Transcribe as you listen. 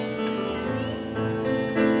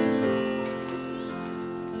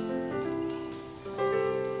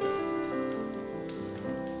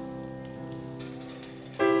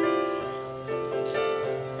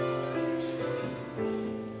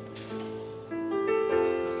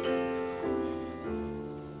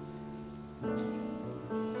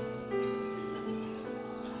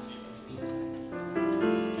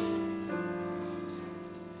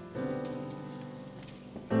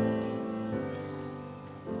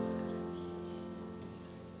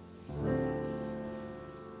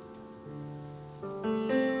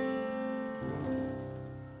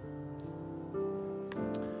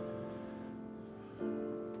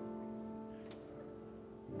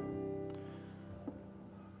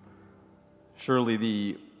Surely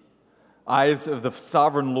the eyes of the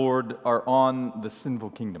sovereign Lord are on the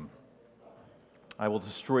sinful kingdom. I will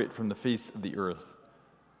destroy it from the face of the earth,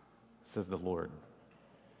 says the Lord.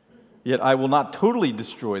 Yet I will not totally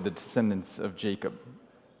destroy the descendants of Jacob,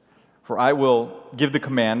 for I will give the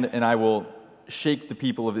command, and I will shake the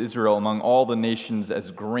people of Israel among all the nations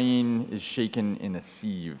as grain is shaken in a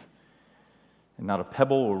sieve, and not a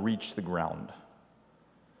pebble will reach the ground.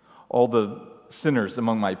 All the sinners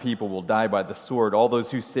among my people will die by the sword. All those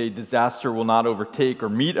who say disaster will not overtake or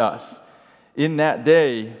meet us. In that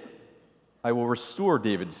day, I will restore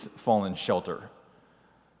David's fallen shelter.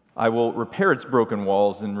 I will repair its broken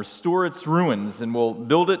walls and restore its ruins, and will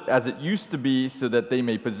build it as it used to be, so that they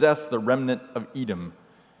may possess the remnant of Edom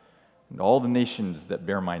and all the nations that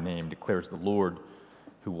bear my name, declares the Lord,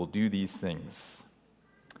 who will do these things.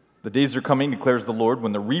 The days are coming, declares the Lord,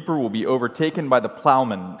 when the reaper will be overtaken by the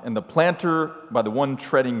plowman, and the planter by the one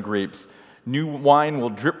treading grapes. New wine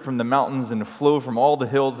will drip from the mountains and flow from all the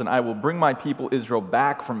hills, and I will bring my people Israel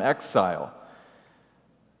back from exile.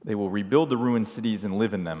 They will rebuild the ruined cities and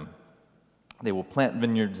live in them. They will plant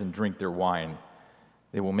vineyards and drink their wine.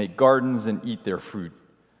 They will make gardens and eat their fruit.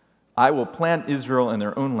 I will plant Israel in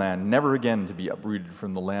their own land, never again to be uprooted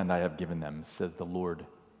from the land I have given them, says the Lord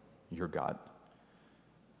your God.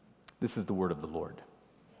 This is the word of the Lord.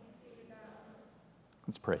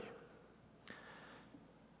 Let's pray.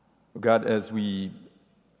 Oh God, as we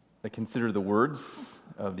consider the words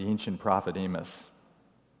of the ancient prophet Amos,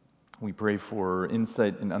 we pray for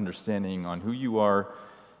insight and understanding on who you are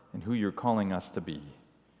and who you're calling us to be.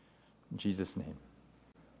 In Jesus' name,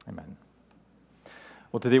 amen.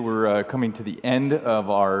 Well, today we're coming to the end of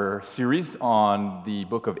our series on the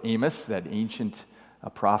book of Amos, that ancient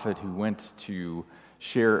prophet who went to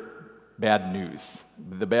share bad news.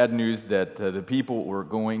 The bad news that the people were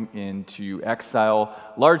going into exile,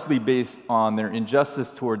 largely based on their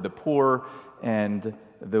injustice toward the poor and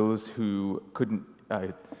those who couldn't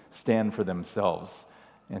stand for themselves.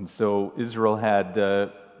 And so Israel had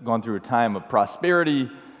gone through a time of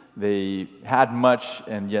prosperity. They had much,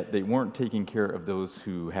 and yet they weren't taking care of those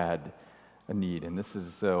who had a need. And this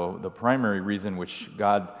is the primary reason which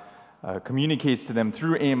God communicates to them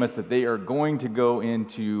through Amos, that they are going to go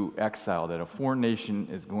into exile, that a foreign nation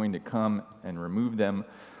is going to come and remove them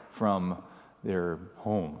from their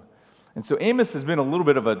home. And so Amos has been a little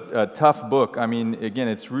bit of a tough book. I mean, again,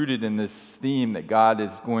 it's rooted in this theme that God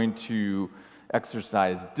is going to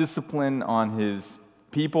exercise discipline on his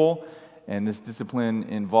people, and this discipline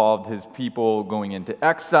involved his people going into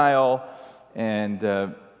exile. And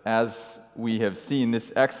as we have seen,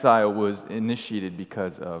 this exile was initiated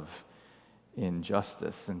because of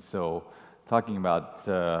injustice. And so talking about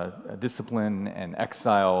discipline and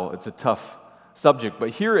exile, it's a tough subject. But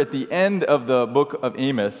here at the end of the book of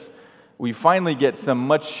Amos, we finally get some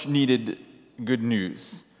much needed good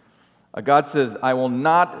news. God says, I will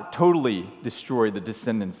not totally destroy the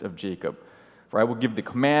descendants of Jacob, for I will give the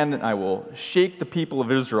command, and I will shake the people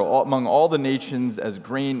of Israel among all the nations as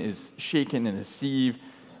grain is shaken in a sieve.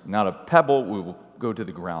 Not a pebble will go to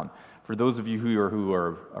the ground. For those of you who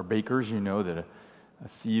are bakers, you know that a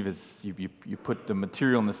sieve is, you put the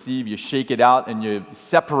material in the sieve, you shake it out, and you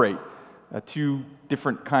separate two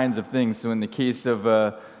different kinds of things. So in the case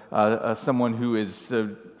of someone who is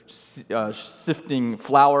sifting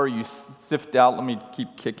flour, you sift out, let me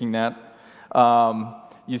keep kicking that.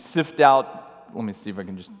 You sift out, let me see if I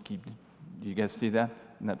can just keep, do you guys see that?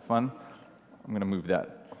 Isn't that fun? I'm going to move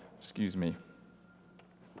that. Excuse me.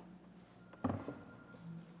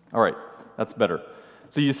 All right, that's better.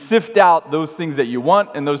 So you sift out those things that you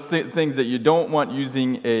want and those things that you don't want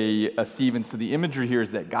using a sieve. And so the imagery here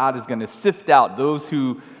is that God is going to sift out those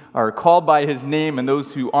who are called by his name and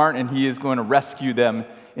those who aren't, and he is going to rescue them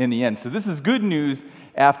in the end. So this is good news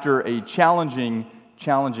after a challenging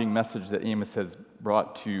message that Amos has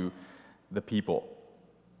brought to the people.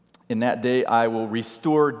 In that day, I will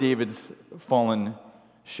restore David's fallen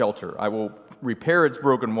shelter. I will repair its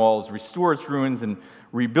broken walls, restore its ruins, and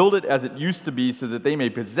rebuild it as it used to be, so that they may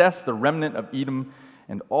possess the remnant of Edom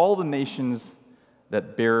and all the nations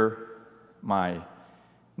that bear my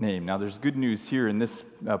name. Now, there's good news here in this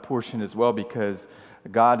portion as well, because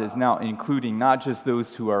God is now including not just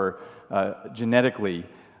those who are genetically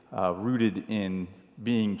rooted in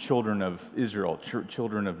being children of Israel,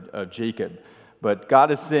 children of Jacob, but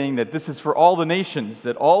God is saying that this is for all the nations,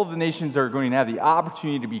 that all of the nations are going to have the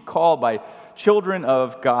opportunity to be called by children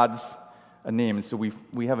of God's name. And so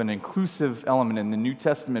we have an inclusive element, and the New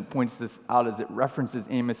Testament points this out as it references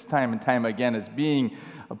Amos time and time again as being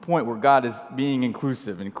a point where God is being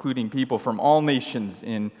inclusive, including people from all nations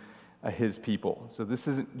in his people. So this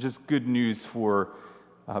isn't just good news for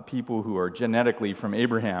people who are genetically from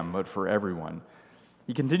Abraham, but for everyone.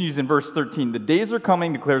 He continues in verse 13, "The days are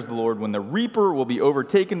coming, declares the Lord, when the reaper will be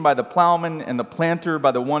overtaken by the plowman and the planter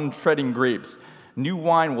by the one treading grapes. New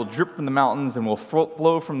wine will drip from the mountains and will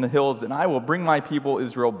flow from the hills, and I will bring my people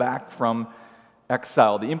Israel back from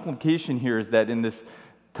exile." The implication here is that in this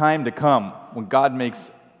time to come, when God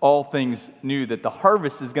makes all things new, that the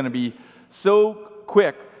harvest is going to be so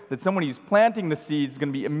quick that someone who's planting the seeds is going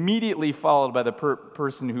to be immediately followed by the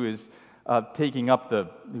person who is getting up the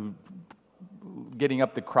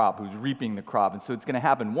crop, who's reaping the crop. And so it's going to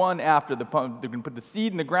happen one after they're going to put the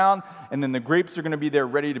seed in the ground, and then the grapes are going to be there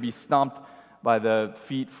ready to be stomped by the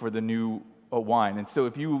feet for the new wine. And so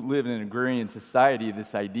if you live in an agrarian society,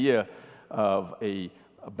 this idea of a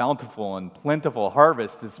bountiful and plentiful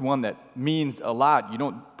harvest is one that means a lot. You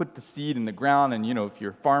don't put the seed in the ground, and if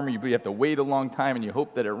you're a farmer, you have to wait a long time, and you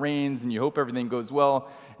hope that it rains, and you hope everything goes well,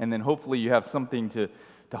 and then hopefully you have something to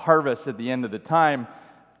harvest at the end of the time.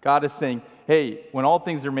 God is saying, hey, when all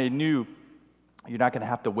things are made new, you're not going to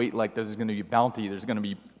have to wait like there's going to be bounty. There's going to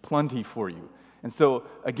be plenty for you. And so,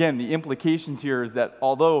 again, the implications here is that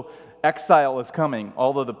although exile is coming,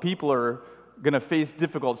 although the people are going to face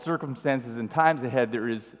difficult circumstances and times ahead, there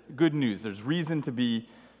is good news. There's reason to be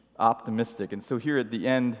optimistic. And so here at the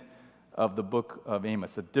end of the book of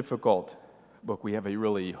Amos, a difficult book, we have a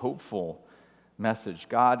really hopeful message.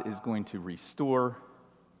 God is going to restore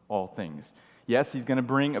all things. Yes, he's going to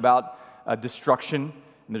bring about destruction,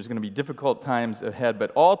 and there's going to be difficult times ahead,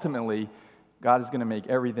 but ultimately, God is going to make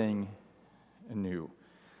everything anew.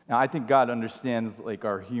 Now, I think God understands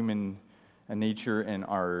our human nature and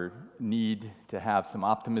our need to have some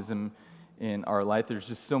optimism in our life. There's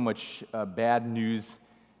just so much bad news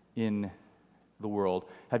in the world.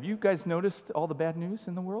 Have you guys noticed all the bad news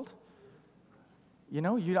in the world? You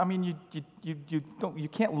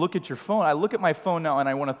can't look at your phone. I look at my phone now and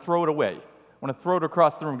I want to throw it away. I want to throw it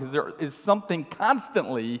across the room because there is something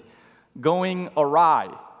constantly going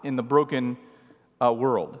awry in the broken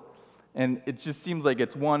world. And it just seems like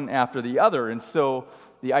it's one after the other. And so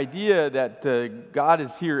the idea that God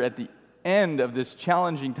is here at the end of this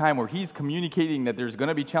challenging time where he's communicating that there's going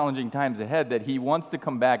to be challenging times ahead, that he wants to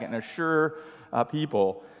come back and assure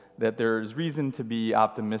people that there's reason to be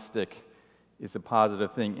optimistic is a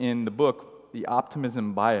positive thing. In the book, The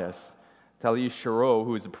Optimism Bias, Talij Sharo,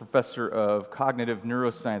 who is a professor of cognitive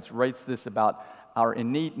neuroscience, writes this about our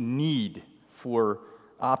innate need for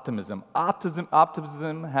optimism.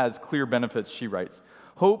 Optimism has clear benefits, she writes.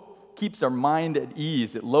 Hope keeps our mind at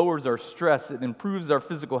ease. It lowers our stress. It improves our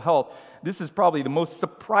physical health. This is probably the most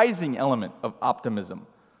surprising element of optimism.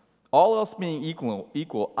 All else being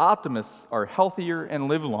equal, optimists are healthier and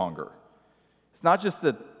live longer. It's not just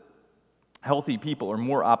that healthy people are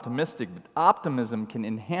more optimistic, but optimism can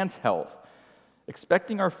enhance health.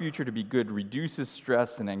 Expecting our future to be good reduces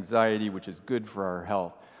stress and anxiety, which is good for our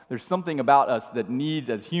health. There's something about us that needs,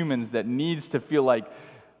 as humans, that needs to feel like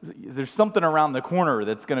there's something around the corner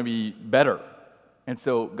that's going to be better. And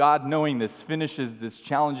so God, knowing this, finishes this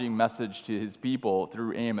challenging message to his people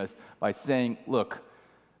through Amos by saying, look,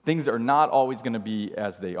 things are not always going to be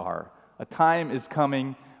as they are. A time is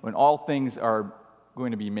coming when all things are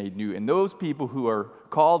going to be made new. And those people who are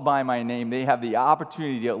called by my name, they have the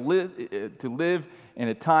opportunity to live in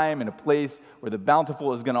a time and a place where the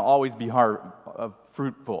bountiful is going to always be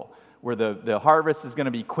fruitful, where the harvest is going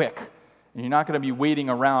to be quick, and you're not going to be waiting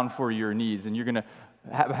around for your needs, and you're going to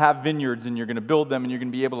have vineyards, and you're going to build them, and you're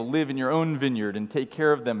going to be able to live in your own vineyard and take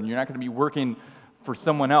care of them, and you're not going to be working for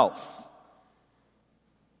someone else.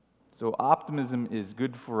 So optimism is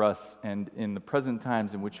good for us, and in the present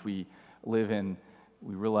times in which we live in,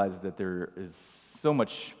 we realize that there is so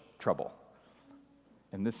much trouble.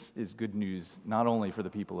 And this is good news not only for the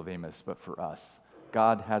people of Amos, but for us.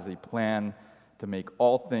 God has a plan to make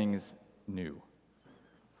all things new.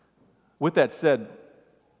 With that said,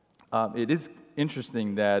 it is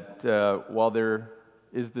interesting that while there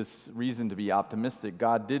is this reason to be optimistic,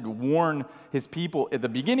 God did warn his people at the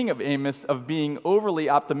beginning of Amos of being overly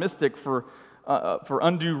optimistic for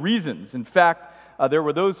undue reasons. In fact, there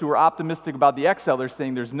were those who were optimistic about the exile. They're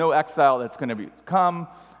saying there's no exile that's going to come,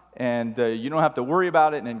 and you don't have to worry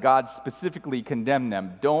about it, and God specifically condemned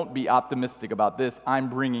them. Don't be optimistic about this. I'm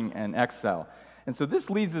bringing an exile. And so this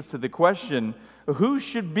leads us to the question, who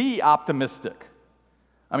should be optimistic?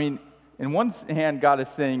 I mean, in one hand, God is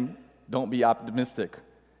saying, don't be optimistic.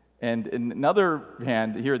 And in another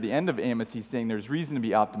hand, here at the end of Amos, he's saying there's reason to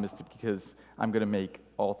be optimistic because I'm going to make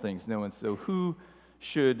all things new. And so who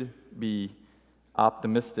should be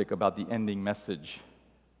optimistic about the ending message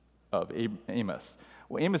of Amos?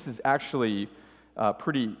 Well, Amos is actually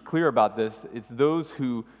pretty clear about this. It's those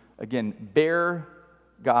who, again, bear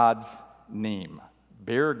God's name.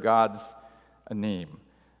 Bear God's name.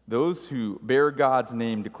 Those who bear God's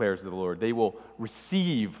name, declares the Lord, they will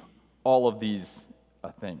receive all of these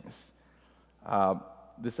things.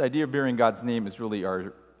 This idea of bearing God's name is really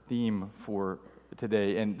our theme for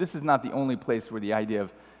today. And this is not the only place where the idea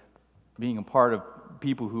of being a part of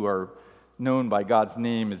people who are known by God's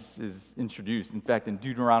name is introduced. In fact, in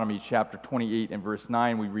Deuteronomy chapter 28 and verse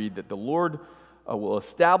 9, we read that the Lord will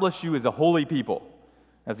establish you as a holy people,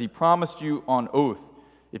 as he promised you on oath.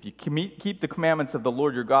 If you keep the commandments of the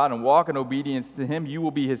Lord your God and walk in obedience to him, you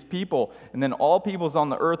will be his people. And then all peoples on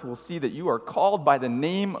the earth will see that you are called by the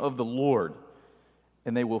name of the Lord,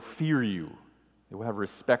 and they will fear you. They will have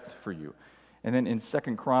respect for you. And then in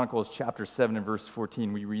 2 Chronicles chapter 7 and verse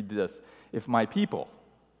 14, we read this: if my people,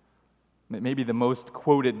 maybe the most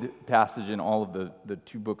quoted passage in all of the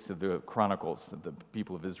two books of the Chronicles of the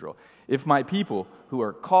people of Israel, if my people who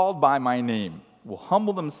are called by my name will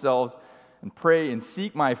humble themselves and pray and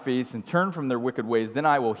seek my face and turn from their wicked ways, then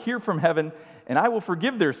I will hear from heaven and I will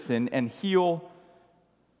forgive their sin and heal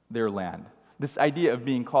their land. This idea of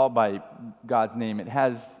being called by God's name, it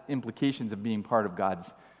has implications of being part of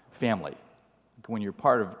God's family. When you're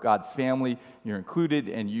part of God's family, you're included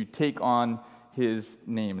and you take on his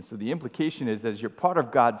name. So the implication is, as you're part of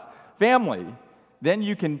God's family, then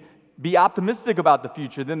you can be optimistic about the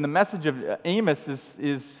future. Then the message of Amos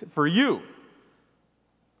is for you.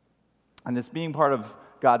 And this being part of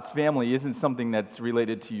God's family isn't something that's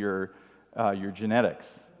related to your genetics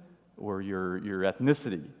or your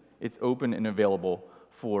ethnicity. It's open and available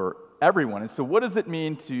for everyone. And so what does it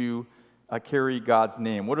mean to carry God's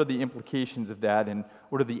name? What are the implications of that? And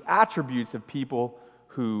what are the attributes of people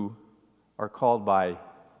who are called by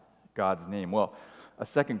God's name? Well,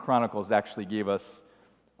 2 Chronicles actually gave us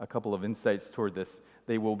a couple of insights toward this.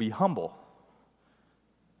 They will be humble,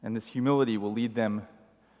 and this humility will lead them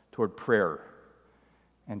toward prayer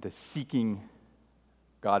and to seeking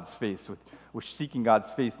God's face. With seeking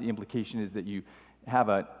God's face, the implication is that you have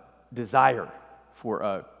a desire for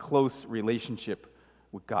a close relationship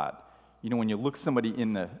with God. You know, when you look somebody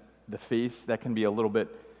in the face, that can be a little bit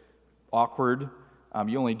awkward.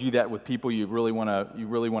 You only do that with people you really want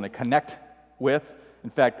to connect with. In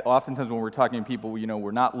fact, oftentimes when we're talking to people,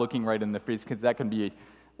 we're not looking right in the face because that can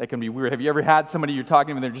be weird. Have you ever had somebody you're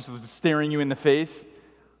talking to and they're just staring you in the face?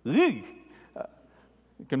 It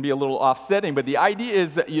can be a little offsetting, but the idea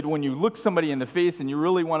is that when you look somebody in the face and you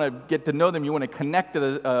really want to get to know them, you want to connect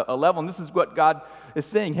at a level, and this is what God is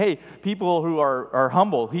saying. Hey, people who are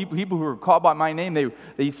humble, people who are called by my name,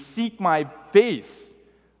 they seek my face.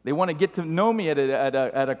 They want to get to know me at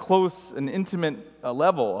a close and intimate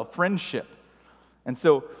level of friendship. And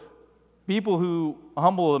so people who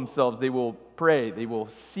humble themselves, they will pray, they will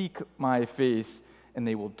seek my face, and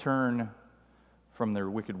they will turn from their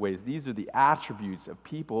wicked ways. These are the attributes of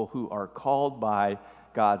people who are called by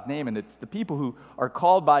God's name. And it's the people who are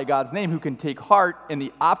called by God's name who can take heart in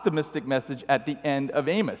the optimistic message at the end of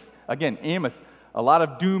Amos. Again, Amos, a lot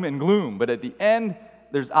of doom and gloom, but at the end,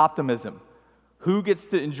 there's optimism. Who gets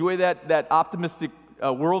to enjoy that optimistic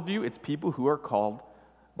worldview? It's people who are called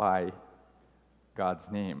by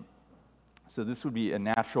God's name. So this would be a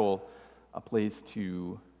natural place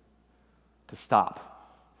to stop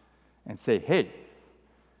and say, hey,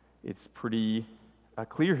 it's pretty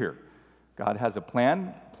clear here. God has a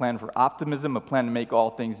plan for optimism, a plan to make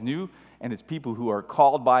all things new, and it's people who are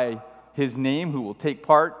called by his name who will take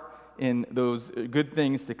part in those good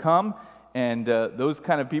things to come, and those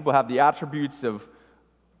kind of people have the attributes of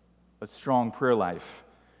a strong prayer life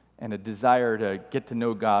and a desire to get to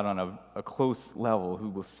know God on a close level, who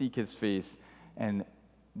will seek his face, and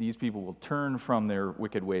these people will turn from their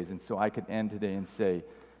wicked ways. And so I could end today and say,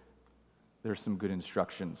 there's some good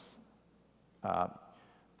instructions.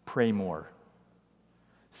 Pray more.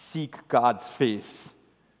 Seek God's face.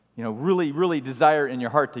 Really, really desire in your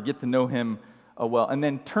heart to get to know him well. And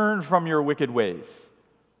then turn from your wicked ways.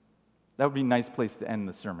 That would be a nice place to end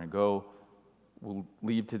the sermon. We'll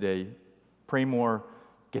leave today. Pray more.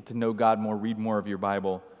 Get to know God more. Read more of your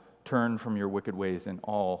Bible. Turn from your wicked ways, and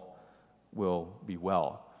all will be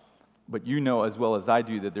well. But you know as well as I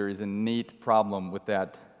do that there is an innate problem with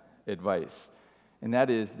that advice. And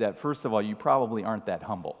that is that, first of all, you probably aren't that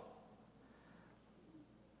humble.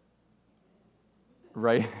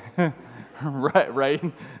 Right?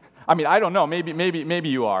 right? I mean, I don't know. Maybe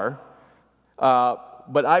you are.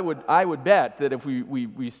 But I would bet that if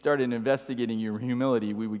we started investigating your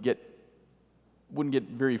humility, we wouldn't get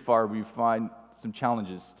very far. We find some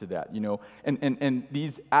challenges to that, and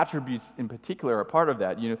these attributes in particular are part of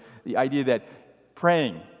that. The idea that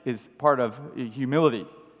praying is part of humility.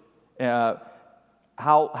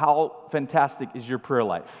 How fantastic is your prayer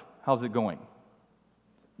life? How's it going?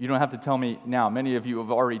 You don't have to tell me now. Many of you have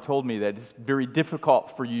already told me that it's very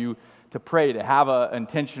difficult for you to pray, to have an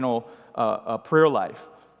intentional prayer life.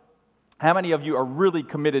 How many of you are really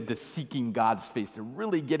committed to seeking God's face, to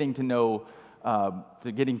really getting to know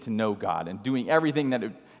God and doing everything that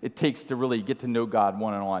it takes to really get to know God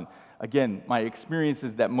one-on-one? Again, my experience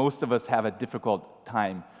is that most of us have a difficult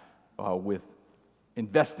time with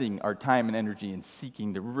investing our time and energy in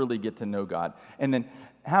seeking to really get to know God. And then,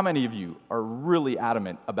 how many of you are really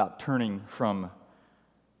adamant about turning from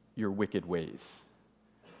your wicked ways?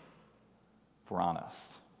 If we're honest.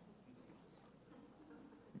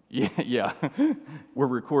 Yeah. We're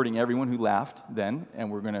recording everyone who laughed then,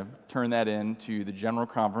 and we're going to turn that into the general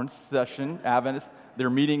conference session. Adventists, they're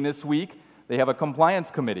meeting this week. They have a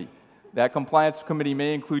compliance committee. That compliance committee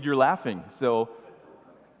may include your laughing. So,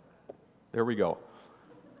 there we go.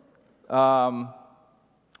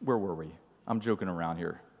 Where were we? I'm joking around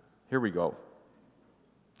here. Here we go.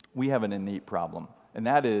 We have an innate problem, and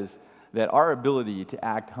that is that our ability to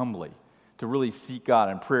act humbly, to really seek God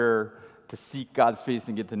in prayer, to seek God's face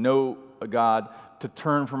and get to know God, to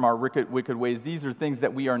turn from our wicked ways, these are things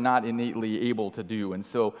that we are not innately able to do. And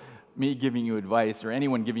so me giving you advice or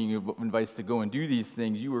anyone giving you advice to go and do these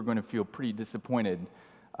things, you are going to feel pretty disappointed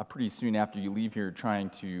pretty soon after you leave here trying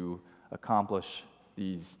to accomplish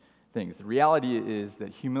these things. The reality is that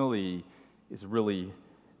humility is really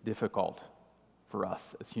difficult for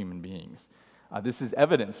us as human beings. This is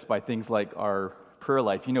evidenced by things like our prayer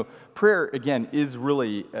life. Prayer, again, is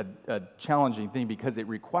really a challenging thing because it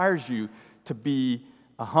requires you to be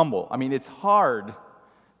humble. I mean, it's hard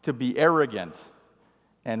to be arrogant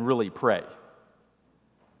and really pray.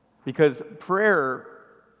 Because prayer,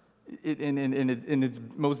 in its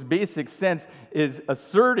most basic sense, is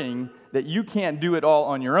asserting that you can't do it all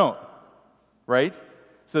on your own, right?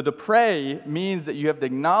 So to pray means that you have to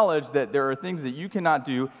acknowledge that there are things that you cannot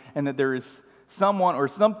do and that there is someone or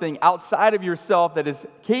something outside of yourself that is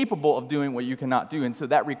capable of doing what you cannot do. And so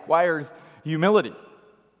that requires humility.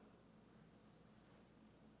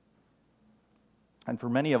 And for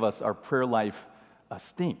many of us, our prayer life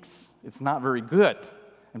stinks. It's not very good.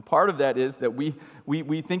 And part of that is that we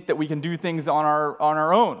think that we can do things on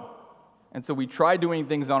our own. And so we try doing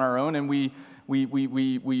things on our own, and we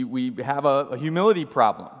have a humility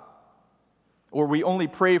problem. Or we only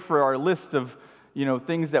pray for our list of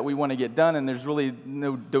things that we want to get done, and there's really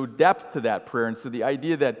no depth to that prayer. And so the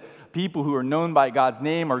idea that people who are known by God's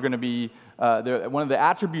name are going to be, one of the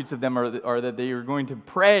attributes of them are that they are going to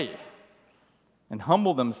pray and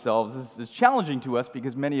humble themselves is challenging to us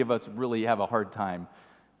because many of us really have a hard time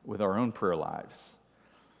with our own prayer lives.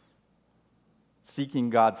 Seeking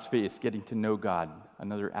God's face, getting to know God,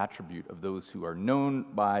 another attribute of those who are known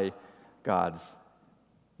by God's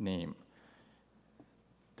name.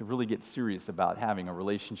 To really get serious about having a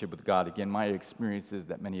relationship with God, again, my experience is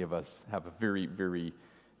that many of us have a very, very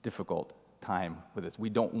difficult time with this. We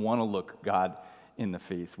don't want to look God in the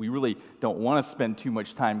face. We really don't want to spend too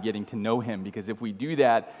much time getting to know Him, because if we do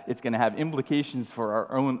that, it's going to have implications for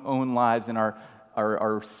our own lives, and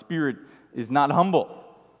our spirit is not humble.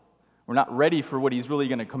 We're not ready for what He's really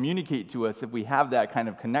going to communicate to us if we have that kind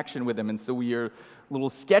of connection with Him, and so we are a little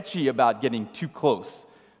sketchy about getting too close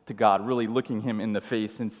to God, really looking Him in the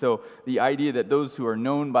face. And so the idea that those who are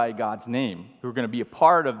known by God's name, who are going to be a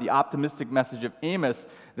part of the optimistic message of Amos,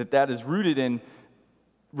 that is rooted in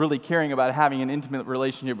really caring about having an intimate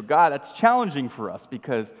relationship with God, that's challenging for us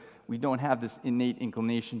because we don't have this innate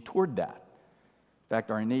inclination toward that. In fact,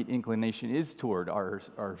 our innate inclination is toward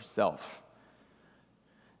ourself.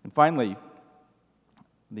 And finally,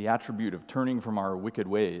 the attribute of turning from our wicked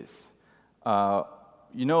ways. I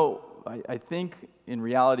think in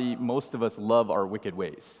reality, most of us love our wicked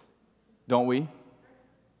ways, don't we?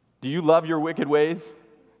 Do you love your wicked ways?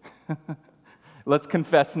 Let's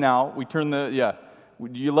confess now.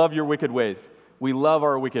 Do you love your wicked ways? We love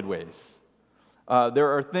our wicked ways.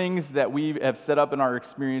 There are things that we have set up in our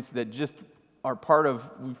experience that just are part of,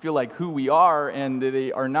 we feel like, who we are, and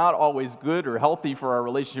they are not always good or healthy for our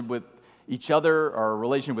relationship with each other, our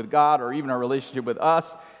relationship with God, or even our relationship with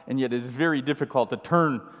us, and yet it is very difficult to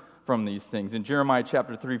turn from these things. In Jeremiah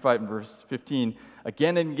chapter 35 and verse 15,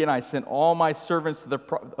 again and again I sent all my servants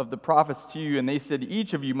of the prophets to you, and they said,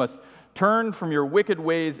 each of you must turn from your wicked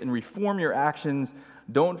ways and reform your actions.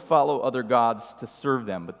 Don't follow other gods to serve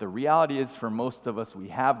them. But the reality is, for most of us, we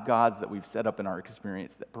have gods that we've set up in our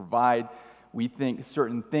experience that provide, we think,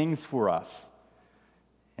 certain things for us.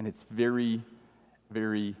 And it's very,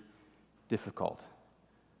 very difficult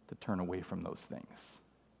to turn away from those things.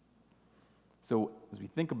 So as we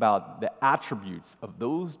think about the attributes of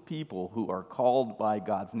those people who are called by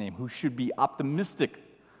God's name, who should be optimistic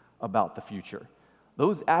about the future,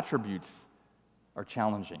 those attributes are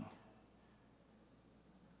challenging.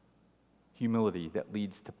 Humility that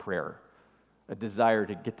leads to prayer, a desire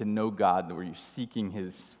to get to know God where you're seeking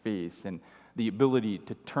His face, and the ability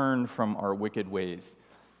to turn from our wicked ways.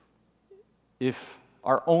 If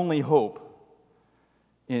our only hope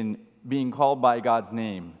in being called by God's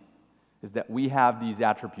name is that we have these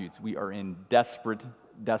attributes, we are in desperate,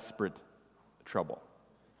 desperate trouble.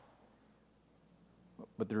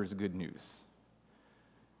 But there is good news.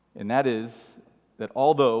 And that is that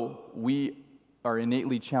although we are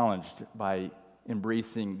innately challenged by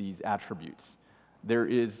embracing these attributes, there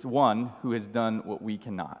is one who has done what we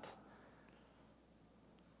cannot.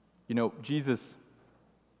 You know, Jesus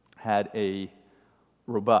had a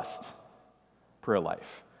robust prayer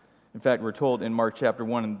life. In fact, we're told in Mark chapter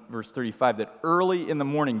 1 and verse 35 that early in the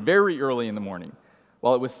morning, very early in the morning,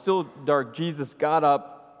 while it was still dark, Jesus got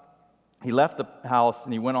up, he left the house,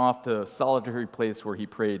 and he went off to a solitary place where he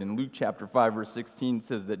prayed. And Luke chapter 5, verse 16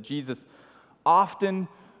 says that Jesus often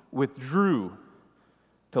withdrew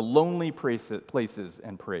to lonely places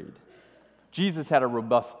and prayed. Jesus had a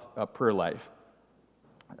robust prayer life.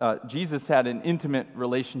 Jesus had an intimate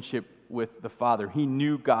relationship with the Father. He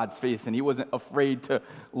knew God's face, and he wasn't afraid to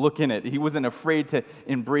look in it. He wasn't afraid to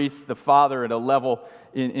embrace the Father at a level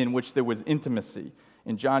in which there was intimacy.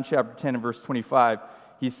 In John chapter 10 and verse 25,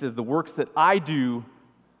 he says, "The works that I do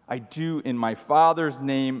in my Father's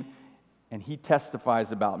name, and he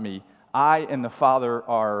testifies about me. I and the Father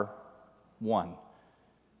are one."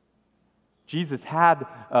 Jesus had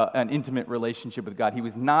an intimate relationship with God. He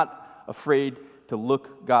was not afraid to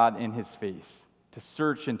look God in his face, to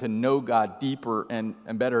search and to know God deeper and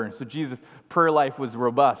better. And so Jesus' prayer life was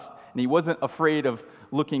robust, and he wasn't afraid of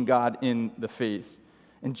looking God in the face.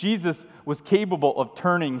 And Jesus was capable of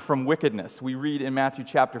turning from wickedness. We read in Matthew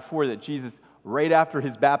chapter 4 that Jesus, right after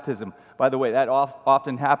his baptism, by the way, that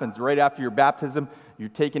often happens, right after your baptism, you're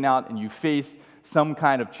taken out and you face some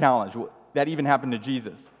kind of challenge. That even happened to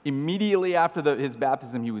Jesus. Immediately after his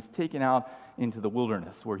baptism, he was taken out into the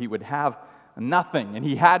wilderness where he would have nothing, and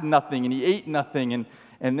he had nothing, and he ate nothing,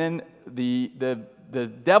 and then the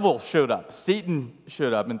devil showed up, Satan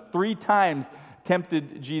showed up, and 3 times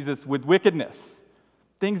tempted Jesus with wickedness,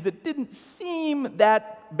 things that didn't seem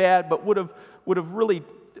that bad, but would have really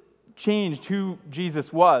changed who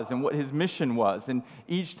Jesus was and what his mission was. And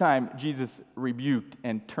each time Jesus rebuked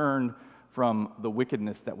and turned from the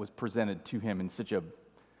wickedness that was presented to him in such a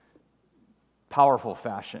powerful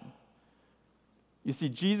fashion. You see,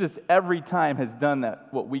 Jesus every time has done that,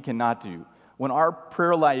 what we cannot do. When our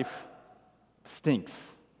prayer life stinks,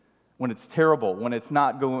 when it's terrible, when it's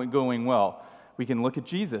not going well, we can look at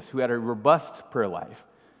Jesus, who had a robust prayer life.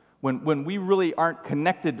 When we really aren't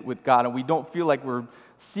connected with God and we don't feel like we're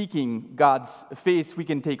seeking God's face, we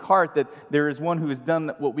can take heart that there is one who has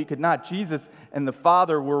done what we could not. Jesus and the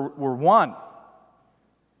Father were one.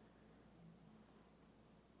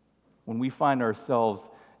 When we find ourselves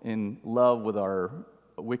in love with our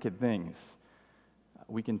wicked things,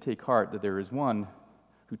 we can take heart that there is one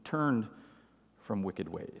who turned from wicked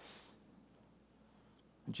ways.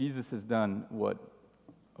 Jesus has done what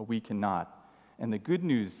we cannot. And the good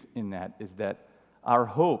news in that is that our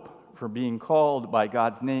hope for being called by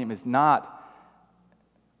God's name is not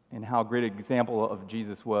in how great an example of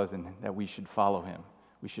Jesus was and that we should follow him.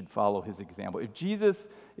 We should follow his example. If Jesus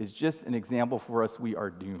is just an example for us, we are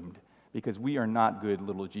doomed, because we are not good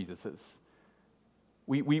little Jesuses.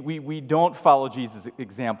 We don't follow Jesus'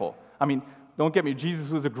 example. I mean, don't get me, Jesus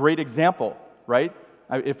was a great example, right?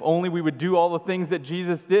 If only we would do all the things that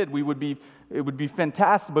Jesus did, it would be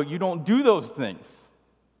fantastic, but you don't do those things.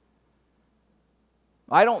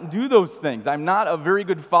 I don't do those things. I'm not a very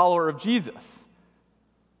good follower of Jesus.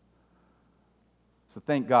 So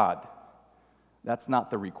thank God, that's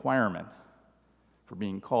not the requirement for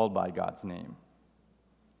being called by God's name.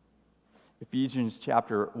 Ephesians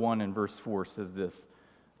chapter 1 and verse 4 says this: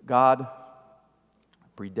 God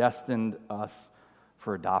predestined us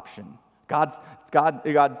for adoption.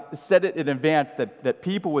 God said it in advance that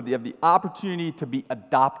people would have the opportunity to be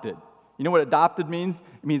adopted. You know what adopted means?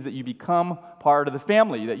 It means that you become part of the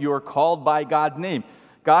family, that you are called by God's name.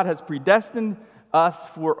 God has predestined us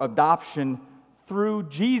for adoption through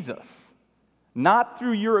Jesus, not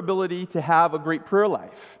through your ability to have a great prayer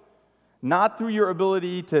life, not through your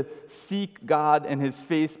ability to seek God and his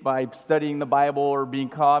face by studying the Bible or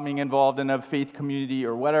becoming involved in a faith community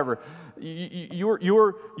or whatever.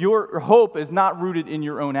 Your hope is not rooted in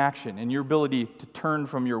your own action and your ability to turn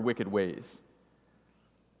from your wicked ways.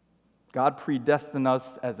 God predestined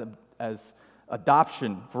us as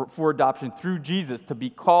adoption, for adoption through Jesus to be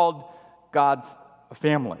called God's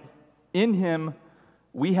family. In him,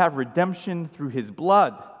 we have redemption through his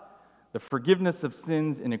blood, the forgiveness of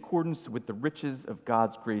sins in accordance with the riches of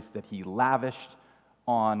God's grace that he lavished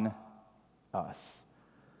on us.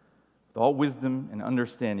 With all wisdom and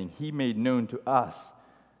understanding, he made known to us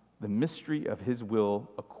the mystery of his will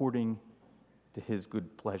according to his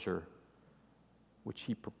good pleasure, which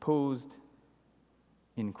he proposed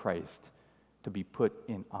in Christ to be put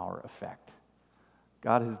in our effect.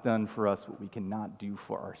 God has done for us what we cannot do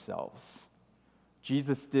for ourselves.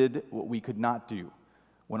 Jesus did what we could not do.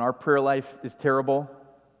 When our prayer life is terrible,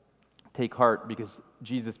 take heart because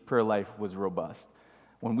Jesus' prayer life was robust.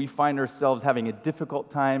 When we find ourselves having a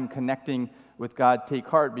difficult time connecting with God, take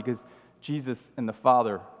heart because Jesus and the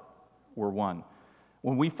Father were one.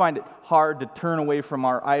 When we find it hard to turn away from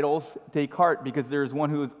our idols, take heart because there is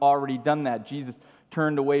one who has already done that. Jesus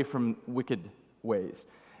turned away from wicked ways.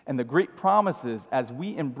 And the great promise is, as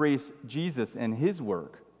we embrace Jesus and his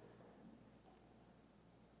work,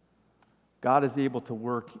 God is able to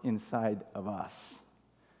work inside of us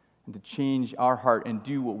and to change our heart and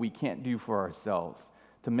do what we can't do for ourselves,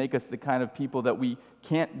 to make us the kind of people that we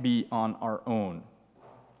can't be on our own.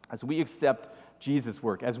 As we accept Jesus'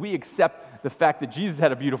 work, as we accept the fact that Jesus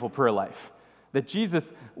had a beautiful prayer life, that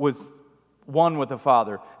Jesus was one with the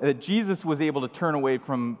Father, that Jesus was able to turn away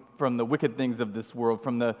from the wicked things of this world,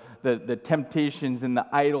 from the temptations and the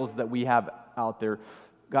idols that we have out there,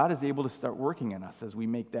 God is able to start working in us as we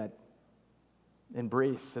make that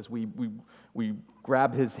embrace, as we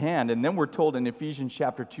grab his hand. And then we're told in Ephesians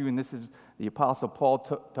chapter 2, and this is the Apostle Paul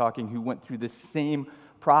talking, who went through this same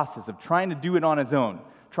process of trying to do it on his own,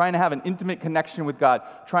 trying to have an intimate connection with God,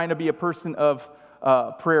 trying to be a person of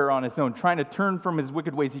prayer on his own, trying to turn from his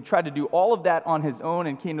wicked ways. He tried to do all of that on his own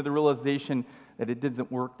and came to the realization that it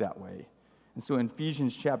doesn't work that way. And so in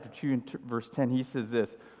Ephesians chapter 2 and verse 10, he says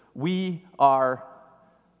this: we are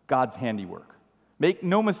God's handiwork. Make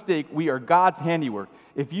no mistake, we are God's handiwork.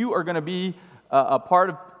 If you are going to be a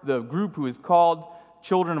part of the group who is called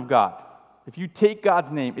children of God, if you take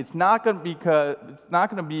God's name, it's not going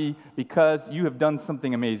to be because you have done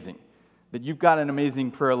something amazing, that you've got an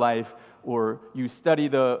amazing prayer life, or you study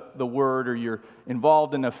the Word, or you're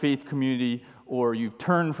involved in a faith community, or you've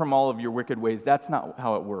turned from all of your wicked ways. That's not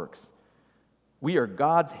how it works. We are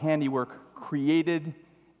God's handiwork, created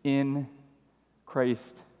in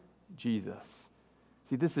Christ Jesus.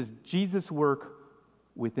 See, this is Jesus' work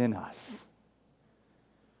within us.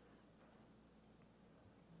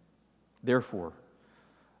 Therefore,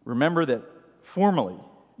 remember that formerly,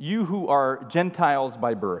 you who are Gentiles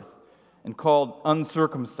by birth and called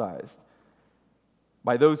uncircumcised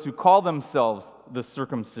by those who call themselves the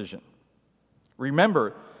circumcision,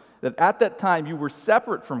 remember that at that time you were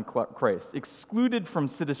separate from Christ, excluded from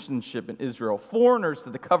citizenship in Israel, foreigners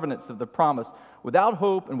to the covenants of the promise, without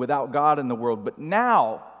hope and without God in the world. But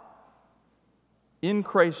now, in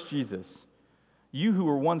Christ Jesus, you who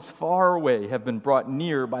were once far away have been brought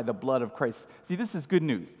near by the blood of Christ. See, this is good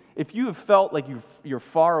news. If you have felt like you're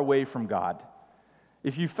far away from God,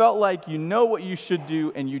 if you felt like you know what you should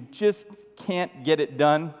do and you just can't get it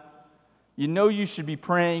done, you know you should be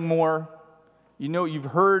praying more, you know you've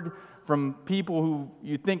heard from people who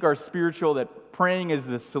you think are spiritual that praying is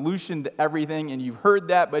the solution to everything, and you've heard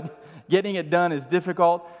that, but getting it done is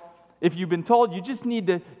difficult. If you've been told you just need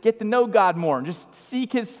to get to know God more and just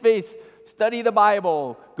seek his face, study the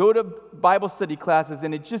Bible, go to Bible study classes,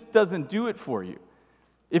 and it just doesn't do it for you.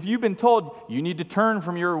 If you've been told you need to turn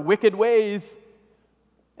from your wicked ways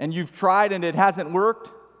and you've tried and it hasn't worked,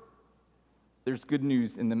 there's good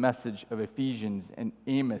news in the message of Ephesians and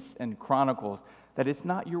Amos and Chronicles that it's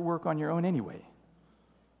not your work on your own anyway.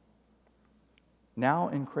 Now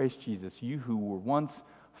in Christ Jesus, you who were once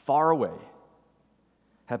far away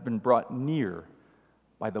have been brought near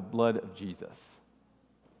by the blood of Jesus.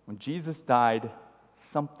 When Jesus died,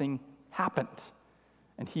 something happened.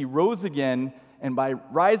 And he rose again, and by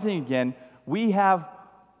rising again, we have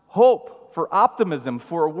hope for optimism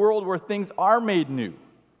for a world where things are made new.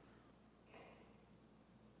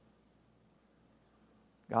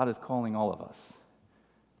 God is calling all of us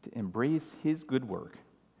to embrace his good work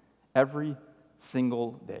every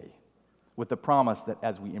single day, with the promise that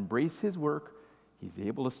as we embrace his work, he's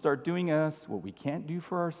able to start doing us what we can't do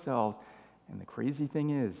for ourselves. And the crazy thing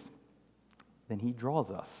is, then he draws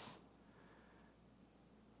us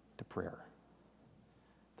to prayer,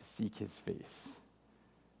 to seek his face,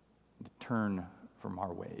 and to turn from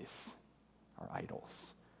our ways. are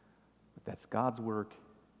idols. But that's God's work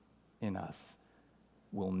in us.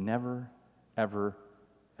 We'll never, ever,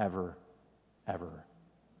 ever, ever,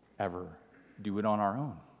 ever do it on our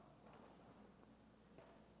own.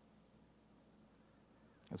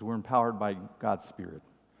 As we're empowered by God's Spirit,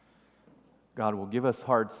 God will give us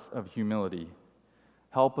hearts of humility.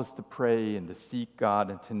 Help us to pray and to seek God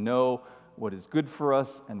and to know what is good for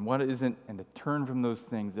us and what isn't, and to turn from those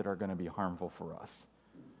things that are going to be harmful for us.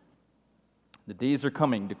 The days are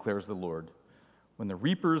coming, declares the Lord, when the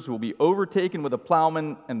reapers will be overtaken with a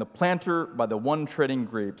plowman and the planter by the one treading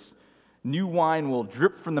grapes. New wine will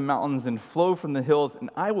drip from the mountains and flow from the hills, and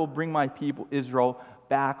I will bring my people Israel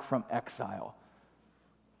back from exile.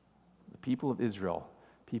 The people of Israel,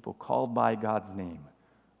 people called by God's name,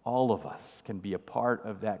 all of us can be a part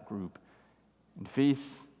of that group and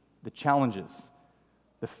face the challenges,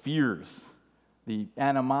 the fears, the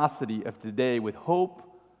animosity of today with hope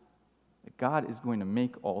that God is going to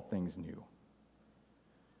make all things new.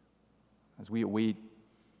 As we await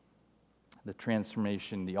the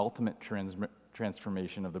transformation, the ultimate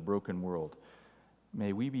transformation of the broken world,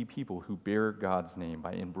 may we be people who bear God's name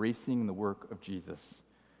by embracing the work of Jesus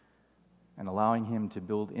and allowing Him to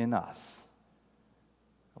build in us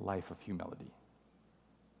a life of humility.